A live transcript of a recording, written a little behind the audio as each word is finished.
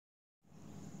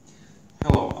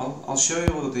I'll show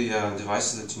you all the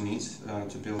devices that you need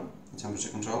to build a temperature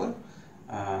controller.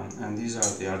 And these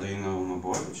are the Arduino Uno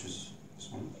board, which is this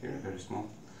one here, very small,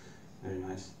 very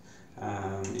nice.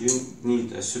 You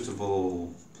need a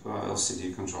suitable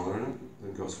LCD controller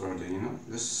that goes for Arduino.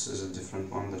 This is a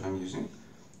different one that I'm using,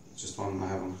 just one I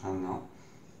have on hand now.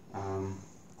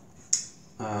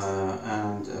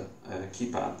 And a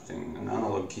keypad thing, an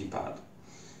analog keypad.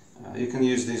 You can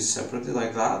use these separately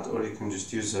like that, or you can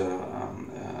just use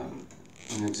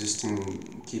an existing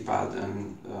keypad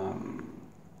and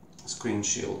screen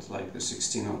shield like the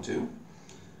 1602,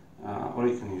 or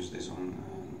you can use this one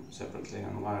separately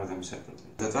and wire them separately.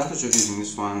 The advantage of using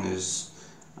this one is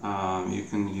you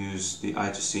can use the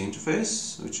I2C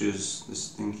interface, which is this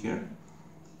thing here.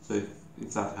 So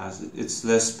if that has it, it's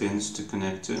less pins to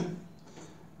connect to.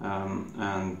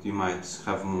 And you might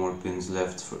have more pins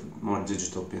left for more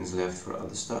digital pins left for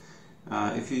other stuff.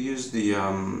 If you use the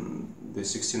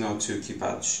 1602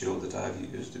 keypad shield that I've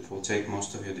used, it will take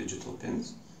most of your digital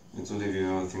pins. It will leave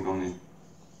you, I think, only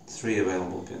 3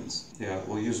 available pins. Yeah,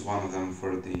 we'll use one of them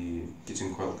for the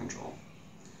heating coil control.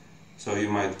 So you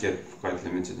might get quite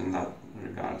limited in that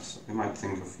regard. So you might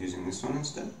think of using this one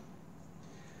instead.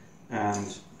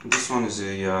 And this one is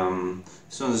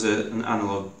an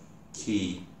analog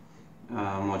key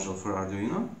module for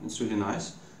Arduino. It's really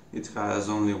nice. It has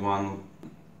only one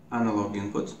analog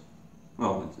input,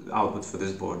 well, output for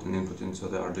this board, and input into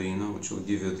the Arduino, which will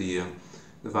give you the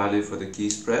value for the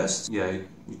keys pressed. Yeah,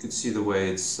 you could see the way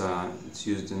it's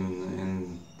used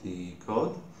in the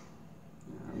code.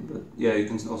 But yeah, you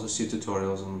can also see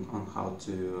tutorials on how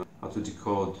to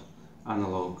decode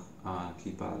analog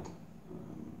keypad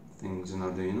things in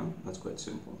Arduino. That's quite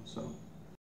simple.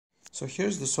 So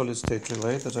here's the solid state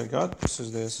relay that I got. This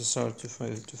is the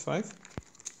SSR2525,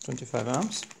 25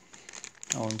 amps.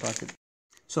 I'll unpack it.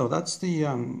 So that's the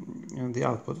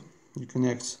output. You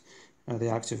connect the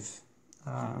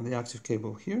active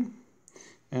cable here,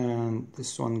 and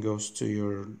this one goes to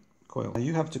your coil.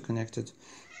 You have to connect it,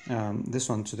 this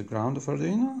one to the ground of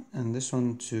Arduino, and this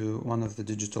one to one of the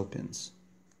digital pins.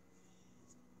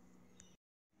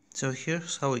 So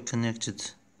here's how we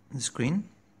connected the screen.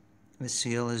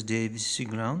 SCL SDA VCC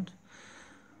ground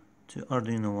to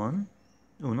Arduino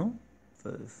Uno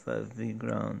 5V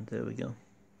ground. There we go.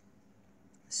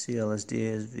 CL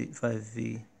SDA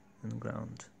 5V and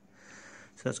ground.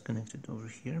 So that's connected over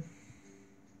here.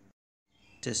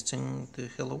 Testing the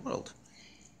hello world.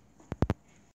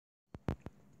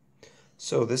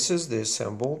 So this is the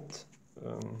assembled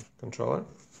controller.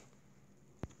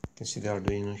 You can see the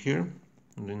Arduino here,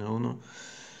 Arduino Uno.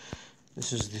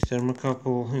 This is the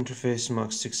thermocouple interface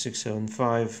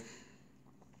MAX6675.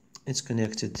 It's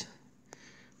connected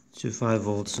to 5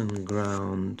 volts and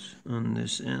ground on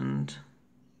this end,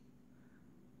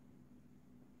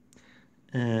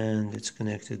 and it's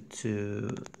connected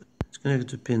to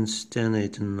pins 10,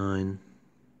 8, and 9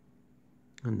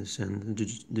 on this end, the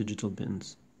digital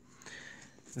pins.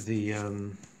 The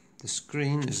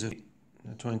screen is a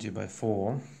 20 by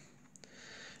 4.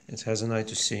 It has an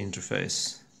I2C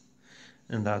interface,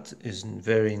 and that is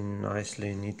very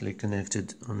nicely, neatly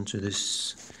connected onto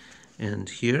this end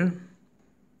here,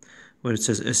 where it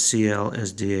says SCL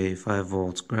SDA 5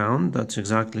 volts ground. That's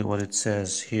exactly what it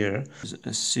says here.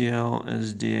 SCL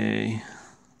SDA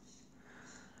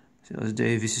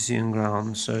VCC and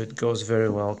ground, so it goes very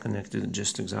well connected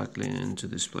just exactly into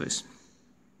this place.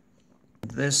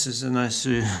 This is a nice,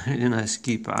 really nice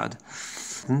keypad.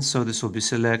 And so this will be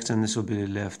select, and this will be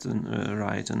left and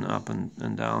right and up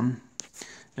and down.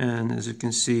 And as you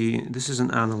can see, this is an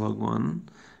analog one.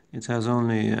 It has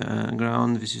only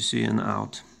ground, VCC, and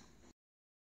out.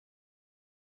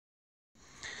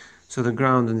 So the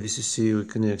ground and VCC, we've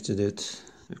connected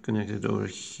over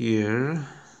here.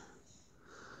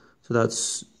 So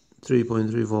that's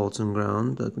 3.3 volts on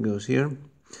ground, that goes here.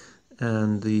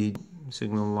 And the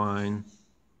signal line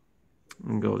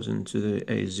goes into the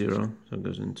A0, so it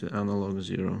goes into analog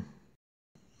 0.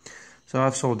 So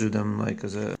I've soldered them like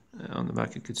as a, on the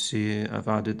back you could see I've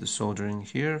added the soldering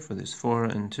here for this 4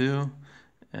 and 2,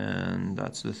 and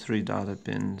that's the 3 data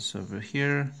pins over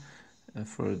here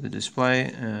for the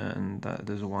display, and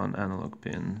there's one analog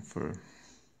pin for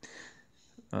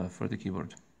the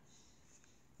keyboard.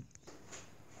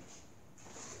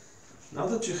 Now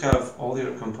that you have all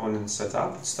your components set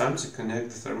up, it's time to connect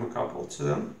the thermocouple to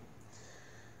them.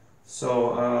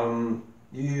 So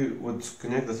you would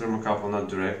connect the thermocouple not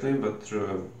directly, but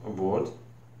through a board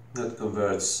that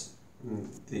converts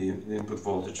the input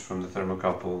voltage from the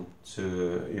thermocouple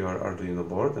to your Arduino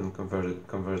board and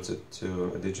converts it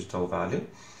to a digital value.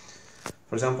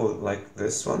 For example, like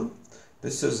this one,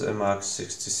 This is a Max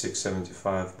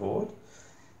 6675 board.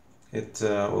 It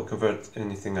will convert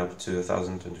anything up to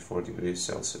 1024 degrees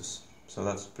Celsius, so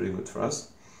that's pretty good for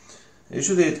us.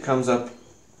 Usually it comes up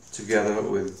together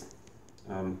with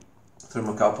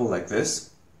thermocouple like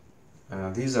this.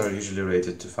 These are usually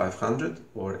rated to 500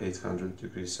 or 800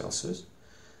 degrees Celsius.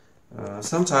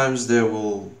 Sometimes they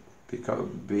will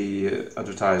be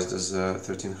advertised as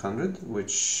 1300,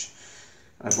 which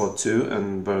I bought two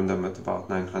and burned them at about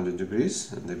 900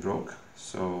 degrees and they broke,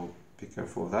 so be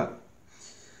careful of that.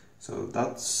 So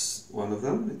that's one of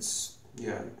them. It's,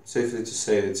 yeah, safely to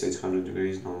say it's 800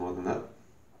 degrees, no more than that.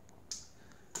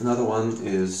 Another one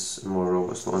is a more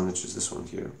robust one, which is this one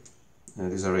here.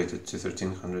 These are rated to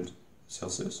 1300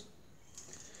 Celsius.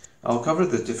 I'll cover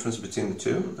the difference between the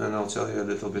two and I'll tell you a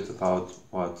little bit about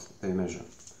what they measure.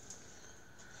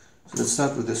 So let's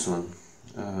start with this one.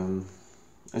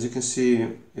 As you can see,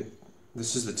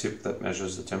 this is the tip that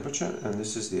measures the temperature and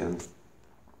this is the end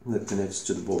that connects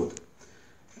to the board.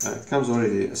 It comes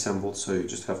already assembled, so you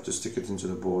just have to stick it into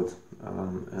the board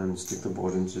and stick the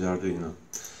board into the Arduino.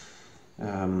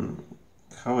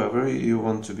 However, you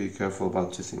want to be careful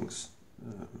about two things.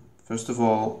 First of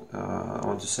all, I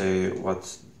want to say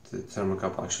what the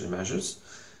thermocouple actually measures.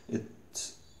 It,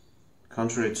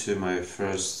 contrary to my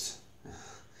first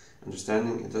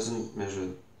understanding, it doesn't measure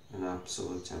an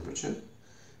absolute temperature.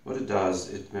 What it does,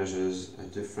 it measures a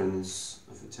difference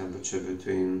of the temperature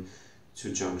between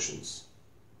two junctions.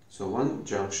 So one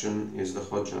junction is the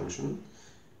hot junction,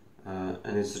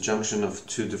 and it's the junction of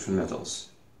two different metals.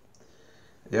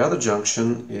 The other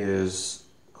junction is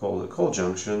called a cold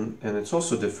junction, and it's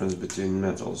also a difference between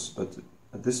metals, but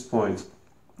at this point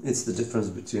it's the difference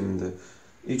between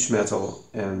each metal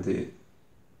and the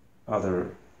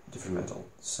other different metal.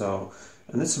 So,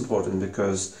 and it's important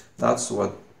because that's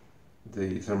what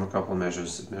the thermocouple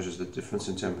measures. It measures the difference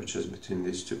in temperatures between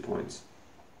these 2 points.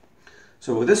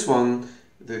 So with this one,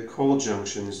 the cold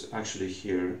junction is actually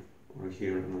here, or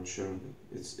here, I'm not sure,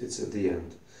 it's at the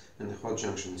end, and the hot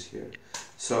junction is here.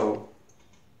 So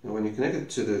when you connect it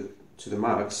to the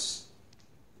Max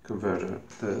converter,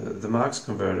 the Max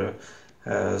converter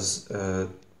has a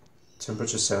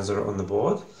temperature sensor on the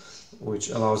board, which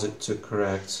allows it to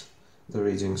correct the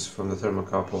readings from the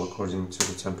thermocouple according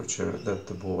to the temperature that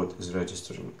the board is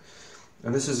registering.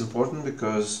 And this is important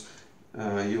because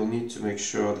you'll need to make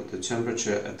sure that the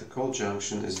temperature at the cold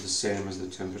junction is the same as the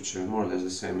temperature, more or less the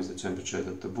same as the temperature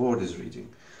that the board is reading.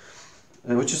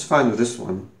 Which is fine with this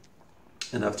one,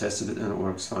 and I've tested it and it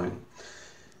works fine.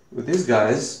 With these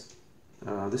guys,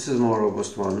 this is a more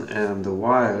robust one, and the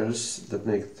wires that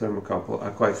make the thermocouple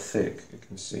are quite thick. You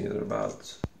can see they're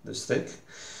about this thick,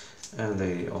 and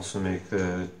they also make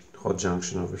the hot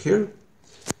junction over here.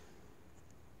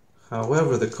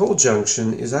 However, the cold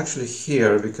junction is actually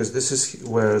here because this is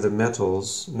where the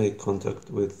metals make contact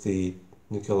with the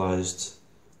nickelized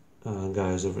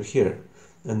guys over here.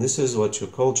 And this is what your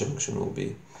cold junction will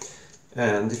be.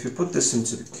 And if you put this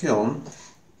into the kiln,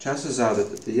 chances are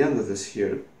that at the end of this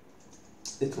here,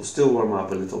 it will still warm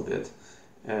up a little bit.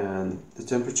 And the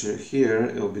temperature here,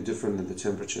 it will be different than the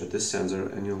temperature at this sensor,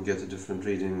 and you'll get a different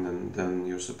reading than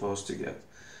you're supposed to get.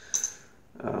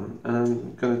 And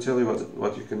I'm going to tell you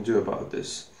what you can do about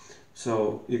this.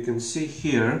 So you can see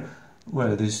here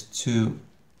where these two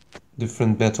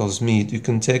different metals meet. You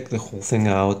can take the whole thing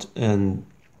out and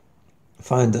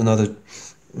find another,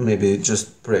 maybe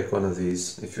just break one of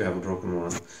these if you have a broken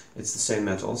one. It's the same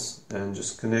metals, and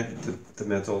just connect the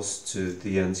metals to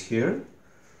the ends here.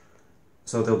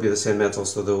 So they'll be the same metal,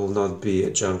 so there will not be a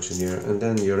junction here, and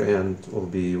then your end will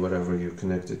be whatever you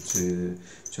connected to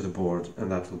the board,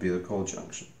 and that will be the cold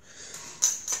junction.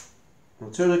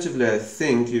 Alternatively, I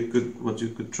think what you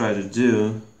could try to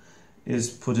do is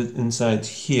put it inside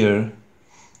here,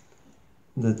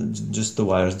 just the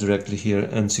wires directly here,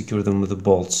 and secure them with the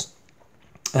bolts.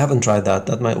 I haven't tried that.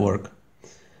 That might work.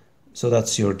 So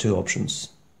that's your two options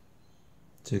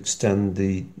to extend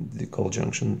the cold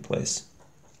junction place.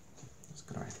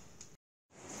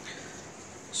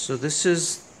 So this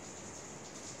is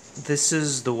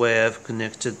the way I've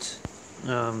connected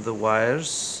the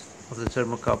wires of the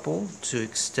thermocouple to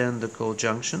extend the cold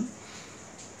junction,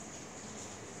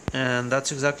 and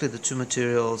that's exactly the two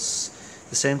materials,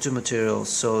 the same two materials,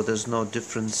 so there's no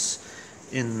difference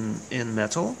in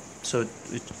metal, so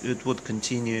it would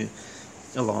continue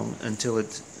along until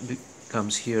it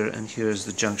comes here, and here is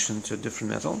the junction to a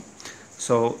different metal.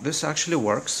 So this actually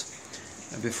works.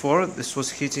 Before, this was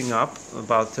heating up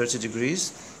about 30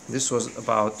 degrees, this was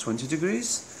about 20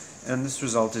 degrees, and this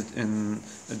resulted in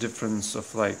a difference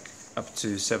of like up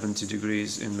to 70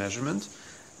 degrees in measurement.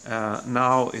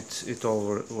 Now it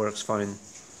all works fine.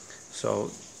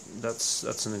 So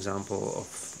that's an example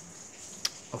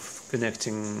of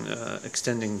connecting,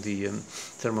 extending the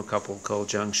thermocouple cold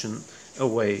junction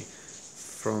away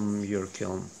from your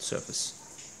kiln surface.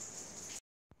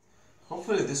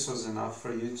 Hopefully this was enough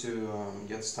for you to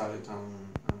get started on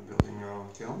building your own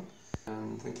kiln.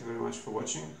 And thank you very much for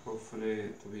watching. Hopefully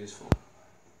it will be useful.